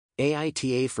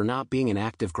AITA for not being an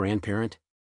active grandparent?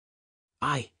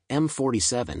 I,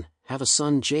 M47, have a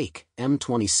son Jake,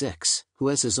 M26, who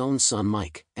has his own son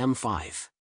Mike, M5.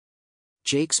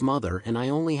 Jake's mother and I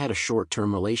only had a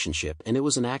short-term relationship and it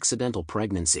was an accidental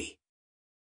pregnancy.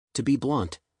 To be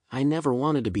blunt, I never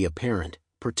wanted to be a parent,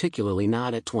 particularly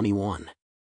not at 21.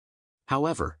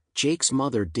 However, Jake's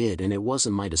mother did and it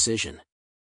wasn't my decision.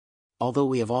 Although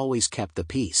we have always kept the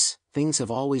peace, things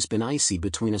have always been icy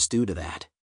between us due to that.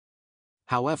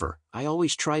 However, I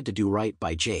always tried to do right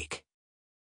by Jake.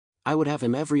 I would have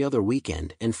him every other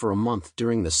weekend and for a month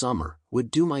during the summer, would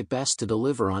do my best to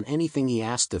deliver on anything he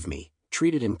asked of me,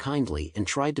 treated him kindly and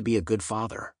tried to be a good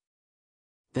father.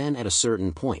 Then at a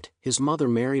certain point, his mother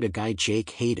married a guy Jake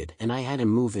hated and I had him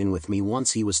move in with me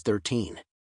once he was 13.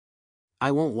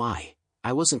 I won't lie,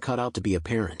 I wasn't cut out to be a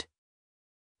parent.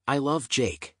 I love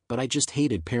Jake, but I just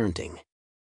hated parenting.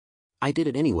 I did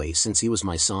it anyway since he was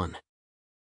my son.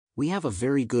 We have a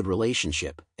very good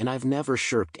relationship, and I've never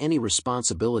shirked any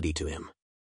responsibility to him.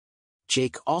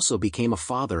 Jake also became a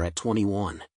father at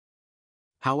 21.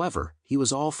 However, he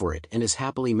was all for it and is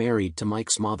happily married to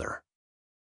Mike's mother.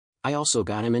 I also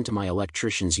got him into my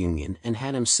electrician's union and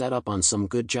had him set up on some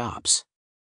good jobs.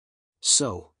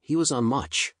 So, he was on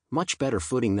much better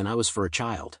footing than I was for a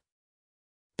child.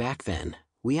 Back then,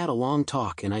 we had a long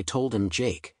talk and I told him,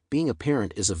 Jake, being a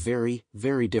parent is a very,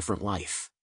 very different life.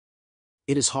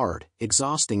 It is hard,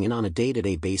 exhausting and on a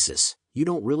day-to-day basis, you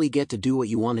don't really get to do what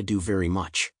you want to do very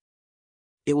much.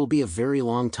 It will be a very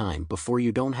long time before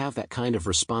you don't have that kind of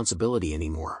responsibility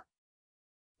anymore.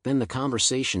 Then the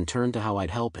conversation turned to how I'd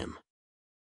help him.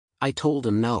 I told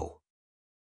him no.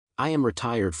 I am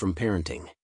retired from parenting.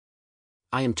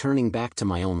 I am turning back to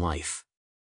my own life.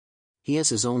 He has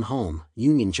his own home,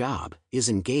 union job, is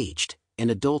engaged, and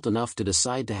adult enough to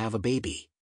decide to have a baby.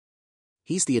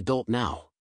 He's the adult now.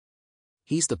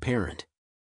 He's the parent.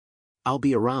 I'll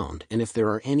be around and if there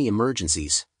are any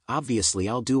emergencies, obviously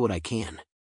I'll do what I can.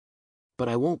 But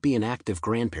I won't be an active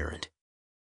grandparent.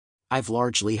 I've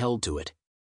largely held to it.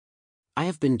 I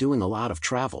have been doing a lot of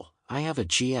travel, I have a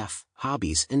GF,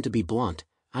 hobbies and to be blunt,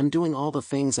 I'm doing all the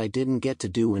things I didn't get to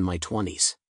do in my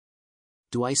 20s.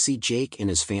 Do I see Jake and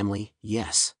his family?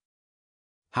 Yes.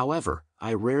 However,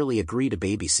 I rarely agree to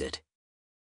babysit.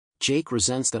 Jake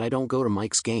resents that I don't go to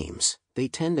Mike's games, they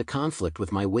tend to conflict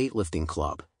with my weightlifting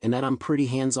club, and that I'm pretty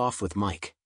hands-off with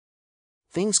Mike.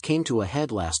 Things came to a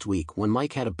head last week when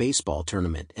Mike had a baseball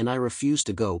tournament and I refused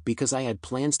to go because I had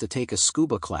plans to take a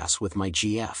scuba class with my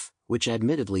GF, which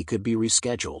admittedly could be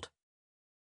rescheduled.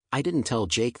 I didn't tell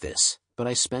Jake this, but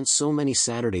I spent so many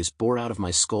Saturdays bored out of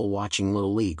my skull watching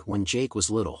Little League when Jake was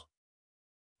little.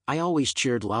 I always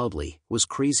cheered loudly, was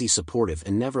crazy supportive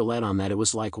and never let on that it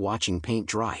was like watching paint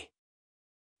dry.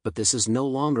 But this is no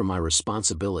longer my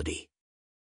responsibility.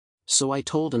 So I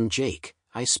told him, Jake,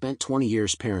 I spent 20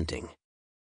 years parenting.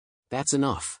 That's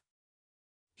enough.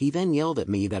 He then yelled at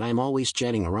me that I'm always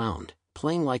jetting around,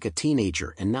 playing like a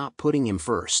teenager and not putting him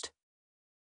first.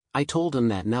 I told him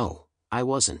that no, I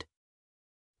wasn't.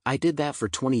 I did that for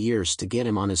 20 years to get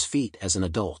him on his feet as an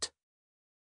adult.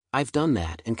 I've done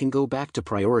that and can go back to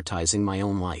prioritizing my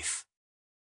own life.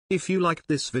 If you liked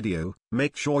this video,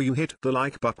 make sure you hit the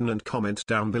like button and comment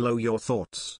down below your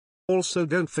thoughts. Also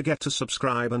don't forget to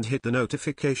subscribe and hit the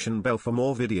notification bell for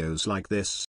more videos like this.